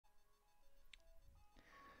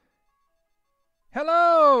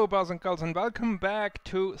Hello, boys and girls, and welcome back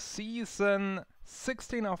to season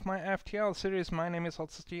 16 of my FTL series. My name is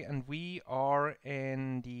Zoltan, and we are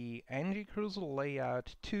in the Engi Cruiser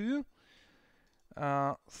layout 2,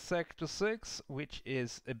 sector 6, which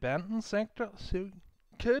is abandoned sector, so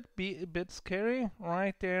could be a bit scary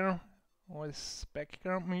right there with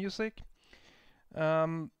background music.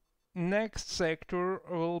 Next sector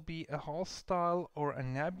will be a hostile or a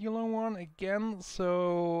nebula one again,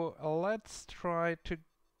 so let's try to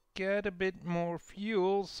get a bit more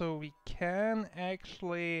fuel so we can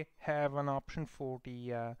actually have an option for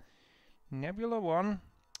the nebula one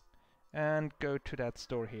and go to that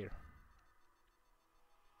store here.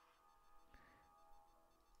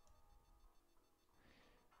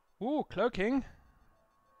 Ooh, cloaking!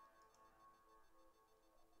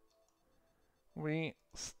 We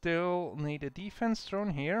still need a defense drone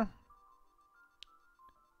here.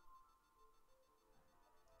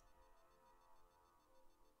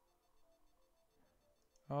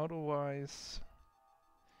 Otherwise,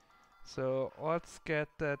 so let's get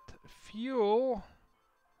that fuel,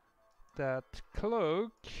 that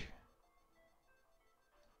cloak,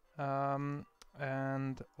 and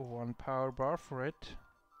one power bar for it.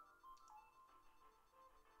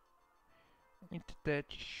 That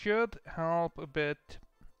should help a bit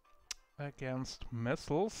against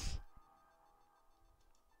missiles.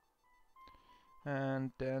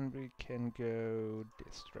 And then we can go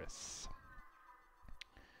distress.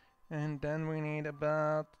 And then we need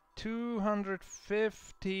about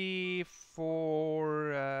 250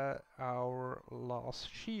 for our last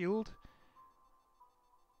shield.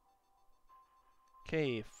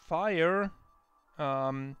 Okay, fire.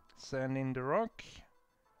 Send in the rock,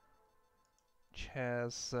 which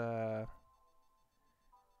has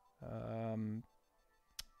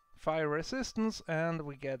fire resistance, and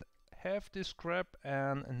we get hefty scrap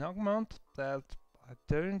and an augment that I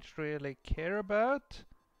don't really care about.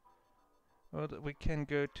 But we can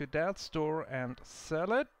go to that store and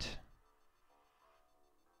sell it.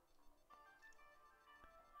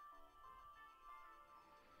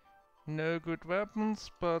 No good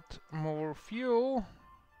weapons, but more fuel.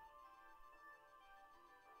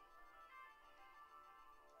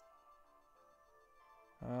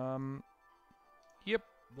 Yep,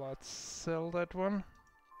 let's sell that one.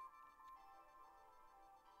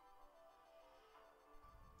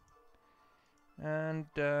 And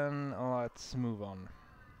then let's move on.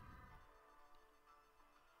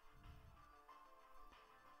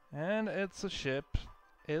 And it's a ship.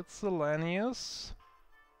 It's a Lanius.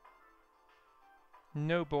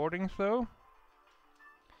 No boarding though.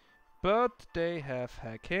 But they have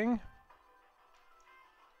hacking.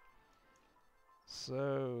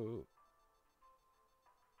 So...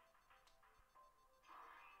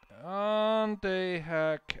 and they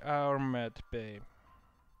hack our med bay.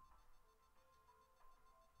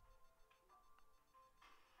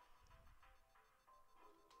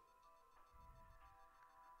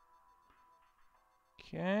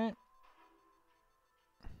 Okay.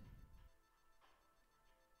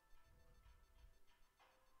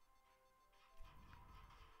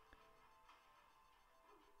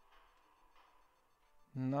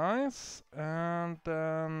 Nice. And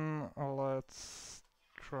then let's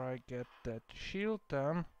try get that shield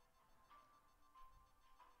down.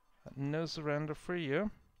 No surrender for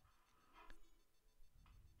you.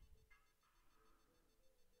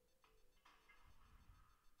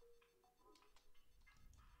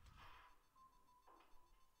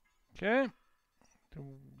 Okay. The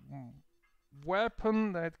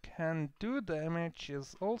weapon that can do damage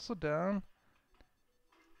is also down.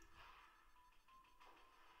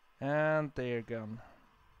 And they're gone.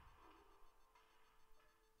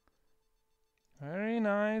 Very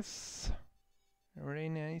nice. Very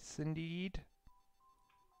nice indeed.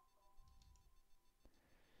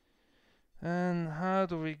 And how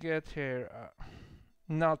do we get here?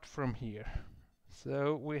 Not from here.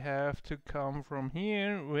 So we have to come from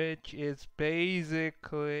here, which is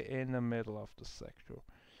basically in the middle of the sector.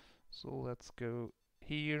 So let's go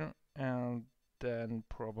here and then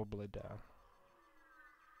probably down.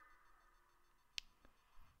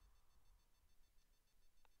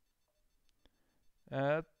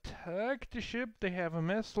 Attack the ship, they have a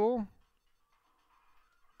missile.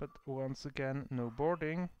 But once again, no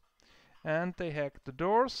boarding. And they hack the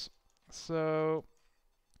doors. So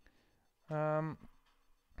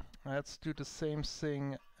let's do the same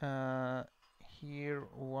thing here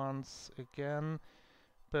once again,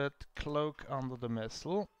 but cloak under the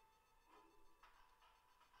missile.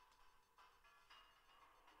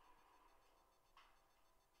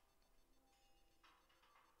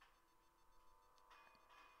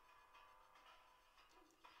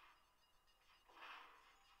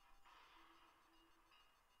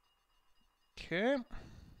 Okay.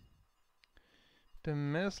 The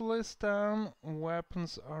missile is down,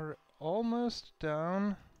 weapons are almost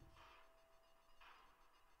down.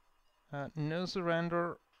 No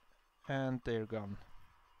surrender, and they're gone.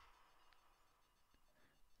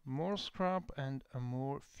 More scrap and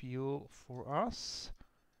more fuel for us.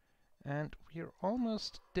 And we're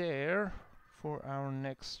almost there for our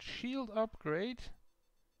next shield upgrade.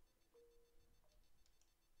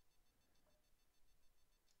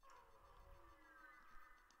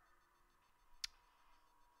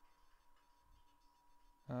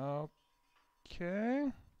 Okay.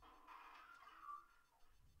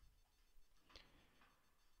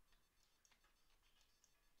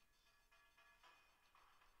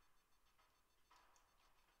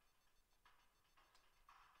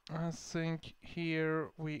 I think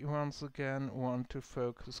here we once again want to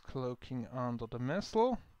focus cloaking under the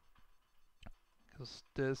missile, because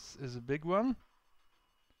this is a big one.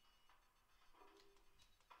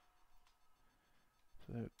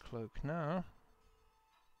 So cloak now.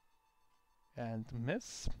 And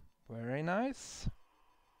miss. Very nice.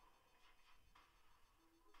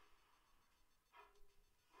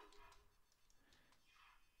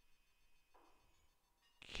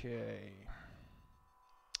 Okay.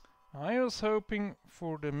 I was hoping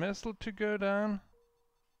for the missile to go down.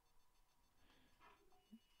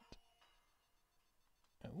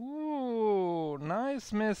 Ooh,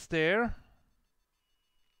 nice miss there.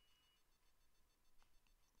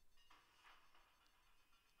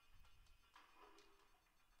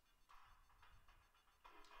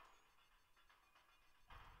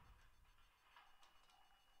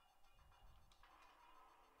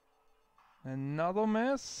 Another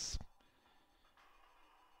miss.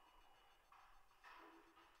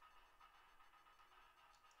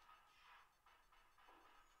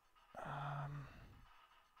 Um,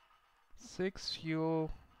 6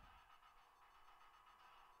 fuel.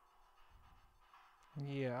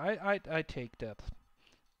 Yeah, I take that.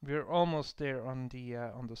 We're almost there on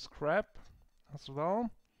the scrap as well.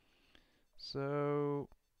 So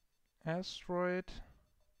asteroid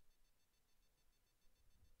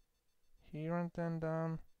here and then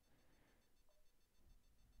down.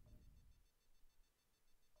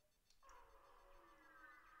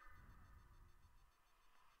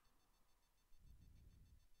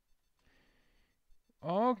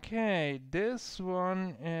 Okay, this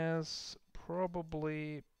one is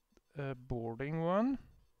probably a boarding one.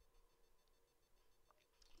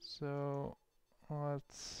 So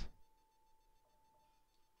let's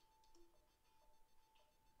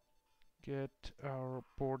get our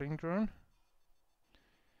boarding drone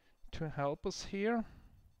to help us here.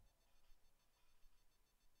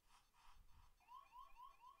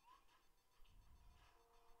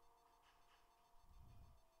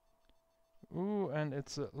 Ooh, and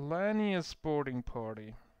it's a Lanius boarding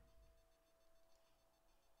party.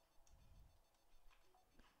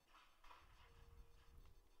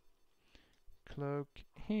 Cloak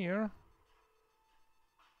here.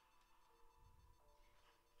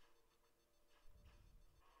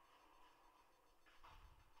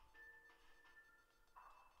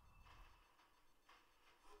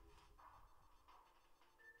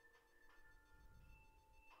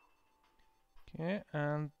 Okay,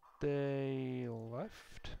 and they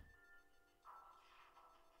left.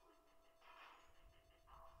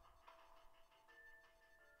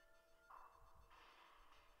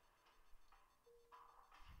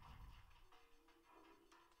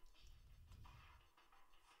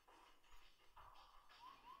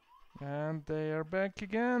 And they are back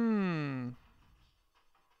again.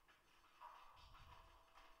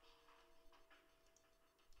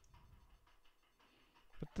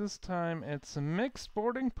 But this time it's a mixed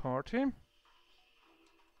boarding party.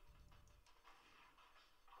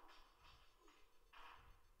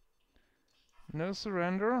 No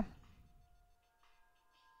surrender.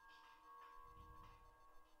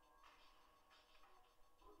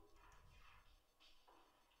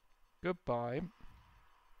 Goodbye.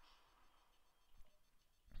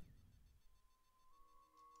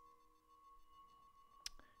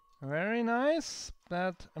 Very nice.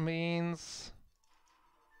 That means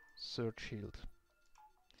search shield.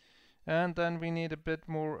 And then we need a bit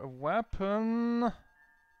more weapon.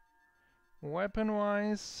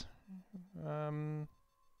 Weapon-wise,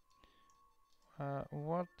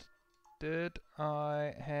 what did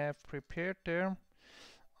I have prepared there?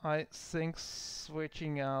 I think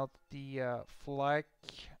switching out the flak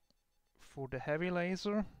for the heavy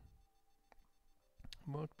laser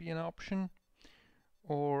would be an option.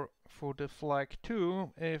 Or for the flak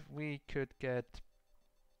 2, if we could get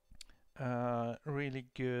really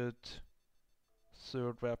good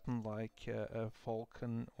third weapon like a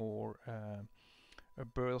Falcon or a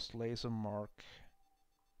Burst Laser Mark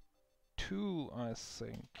II, I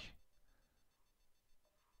think.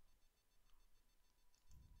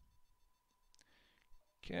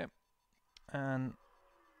 Okay, and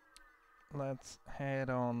let's head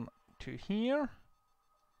on to here.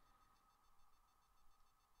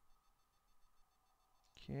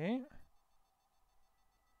 Okay.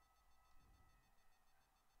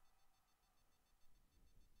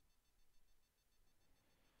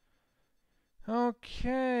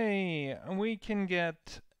 Okay, we can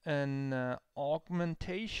get an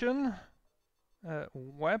augmentation, a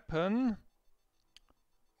weapon,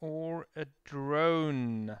 or a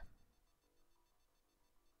drone.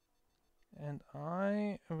 And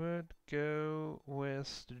I would go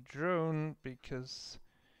with the drone because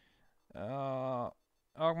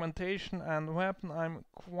augmentation and weapon, I'm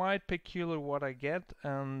quite peculiar what I get,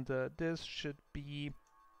 and this should be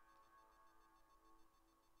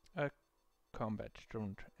a combat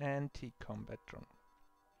drone, anti-combat drone.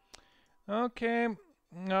 Okay,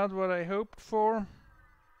 not what I hoped for.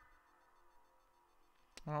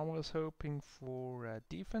 I was hoping for a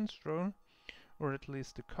defense drone, or at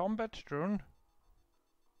least a combat drone.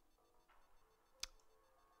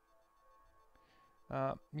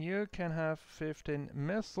 You can have 15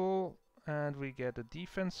 missile, and we get a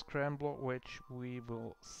defense scrambler, which we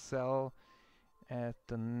will sell at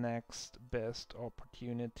the next best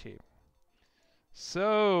opportunity.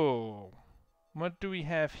 So, what do we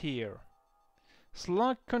have here?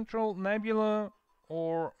 Slug controlled nebula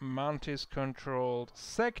or Mantis controlled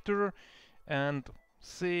sector, and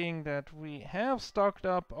seeing that we have stocked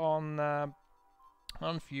up on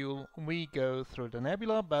fuel, we go through the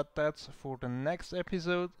nebula, but that's for the next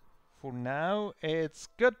episode. For now, it's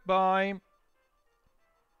goodbye.